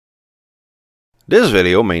This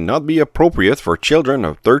video may not be appropriate for children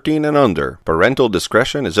of 13 and under. Parental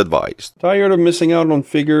discretion is advised. Tired of missing out on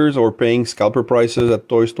figures or paying scalper prices at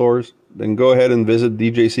toy stores? Then go ahead and visit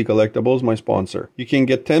DJC Collectibles, my sponsor. You can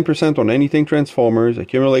get 10% on anything Transformers,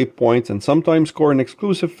 accumulate points, and sometimes score an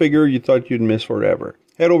exclusive figure you thought you'd miss forever.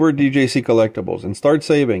 Head over to DJC Collectibles and start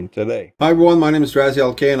saving today. Hi everyone, my name is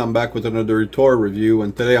Razyel, and I'm back with another toy review,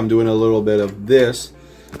 and today I'm doing a little bit of this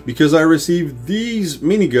because I received these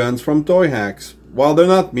miniguns from Toyhax. Well, they're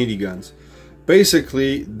not miniguns.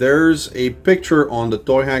 Basically, there's a picture on the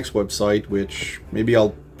Toyhax website, which maybe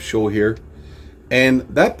I'll show here. And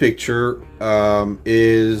that picture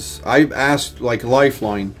is, I've asked like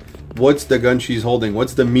Lifeline, what's the gun she's holding?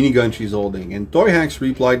 What's the minigun she's holding? And Toyhax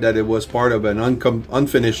replied that it was part of an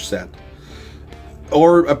unfinished set.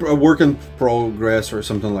 Or a work in progress or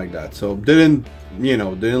something like that. So didn't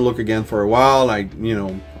look again for a while. I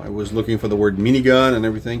was looking for the word minigun and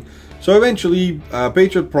everything. So eventually,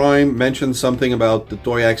 Patriot Prime mentioned something about the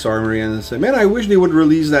Toyhax Armory, and I said, man, I wish they would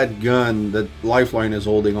release that gun that Lifeline is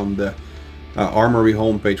holding on the Armory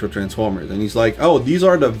homepage for Transformers. And he's like, oh, these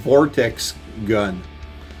are the Vortex gun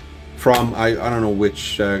from, I don't know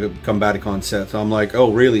which Combaticon set. So I'm like,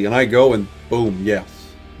 oh, really? And I go and boom, yes,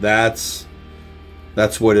 that's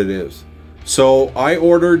what it is. So I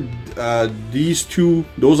ordered these two.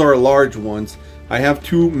 Those are large ones. I have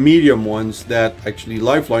two medium ones that actually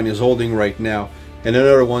Lifeline is holding right now, and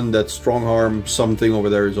another one that Strong Arm something over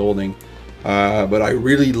there is holding. But I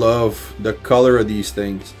really love the color of these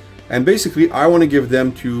things, and basically I want to give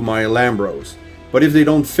them to my Lambros. But if they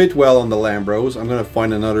don't fit well on the Lambros, I'm gonna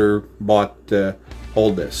find another bot to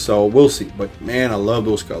hold this. So we'll see. But man, I love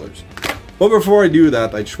those colors. But before I do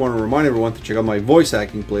that, I just want to remind everyone to check out my voice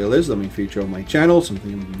acting playlist, the main feature of my channel,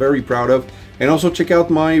 something I'm very proud of. And also check out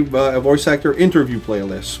my voice actor interview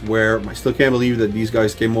playlist, where I still can't believe that these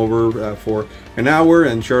guys came over for an hour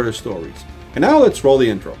and shared their stories. And now let's roll the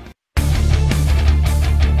intro.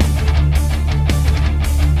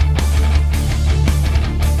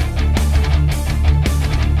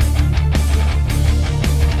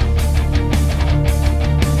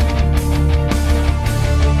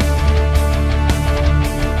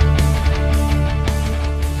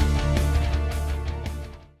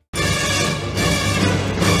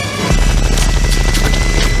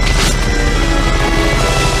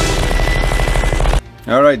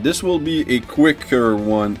 Alright, this will be a quicker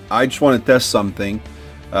one. I just want to test something.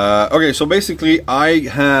 Okay, so basically I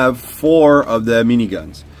have 4 of the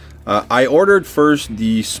miniguns. I ordered first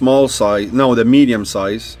the small size, no, the medium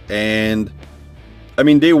size, and I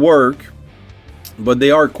mean they work, but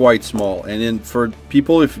they are quite small. And then for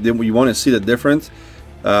people, if you want to see the difference,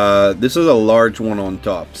 this is a large one on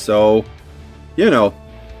top. So, you know,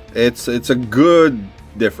 it's a good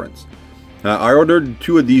difference. I ordered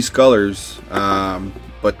 2 of these colors,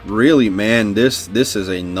 but really, man, this is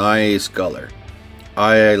a nice color.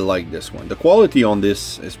 I like this one. The quality on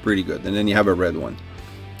this is pretty good. And then you have a red one.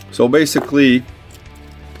 So basically,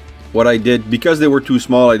 what I did, because they were too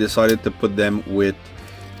small, I decided to put them with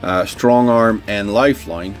Strong Arm and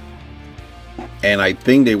Lifeline. And I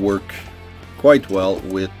think they work quite well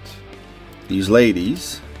with these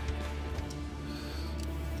ladies.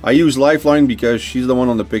 I use Lifeline because she's the one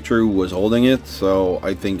on the picture who was holding it, so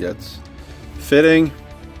I think that's fitting.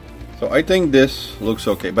 So I think this looks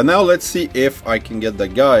okay. But now let's see if I can get the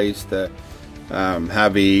guys to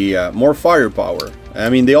have a more firepower. I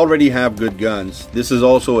mean, they already have good guns. This is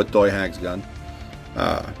also a Toyhax gun.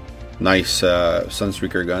 Nice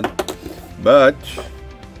Sunstreaker gun. But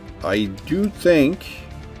I do think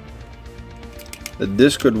that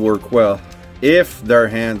this could work well if their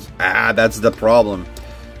hands... that's the problem.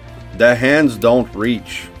 The hands don't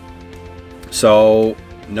reach. So,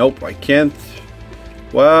 nope, I can't.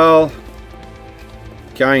 Well,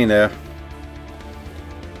 kinda.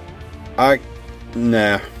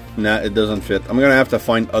 Nah, it doesn't fit. I'm gonna have to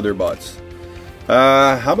find other bots.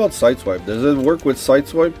 How about Sideswipe? Does it work with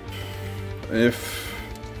Sideswipe? If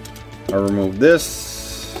I remove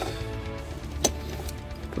this,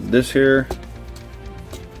 put this here.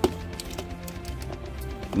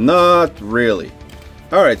 Not really.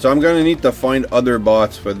 Alright, so I'm going to need to find other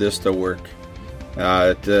bots for this to work.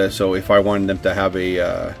 So if I want them to have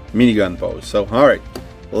a minigun pose. So, alright,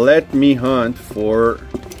 let me hunt for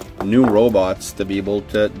new robots to be able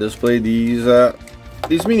to display these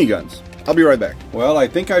miniguns. I'll be right back. Well, I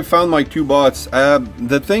think I found my 2 bots.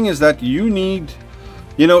 The thing is that you need...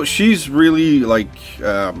 You know, she's really like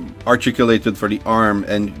articulated for the arm,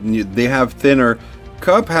 and they have thinner.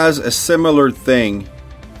 Cup has a similar thing.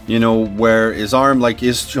 You know, where his arm, like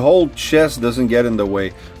his whole chest doesn't get in the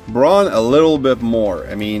way. Brawn a little bit more.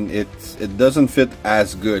 I mean, it doesn't fit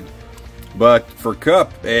as good. But for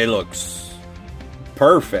Cup, it looks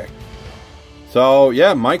perfect. So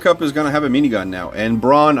yeah, my Cup is gonna have a minigun now. And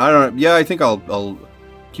Brawn, I don't know. Yeah, I think I'll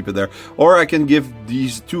keep it there. Or I can give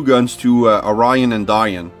these two guns to Orion and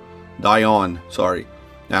Dion, sorry.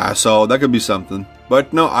 So that could be something.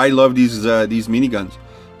 But no, I love these miniguns.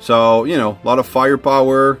 So, you know, a lot of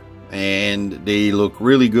firepower, and they look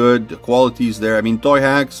really good. The quality's there. I mean,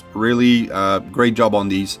 Toyhax, really great job on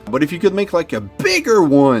these. But if you could make like a bigger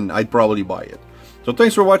one, I'd probably buy it. So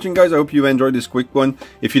thanks for watching, guys. I hope you enjoyed this quick one.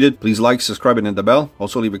 If you did, please like, subscribe, and hit the bell.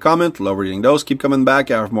 Also leave a comment. Love reading those. Keep coming back.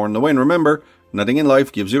 I have more on the way. And remember, nothing in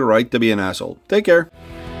life gives you the right to be an asshole. Take care.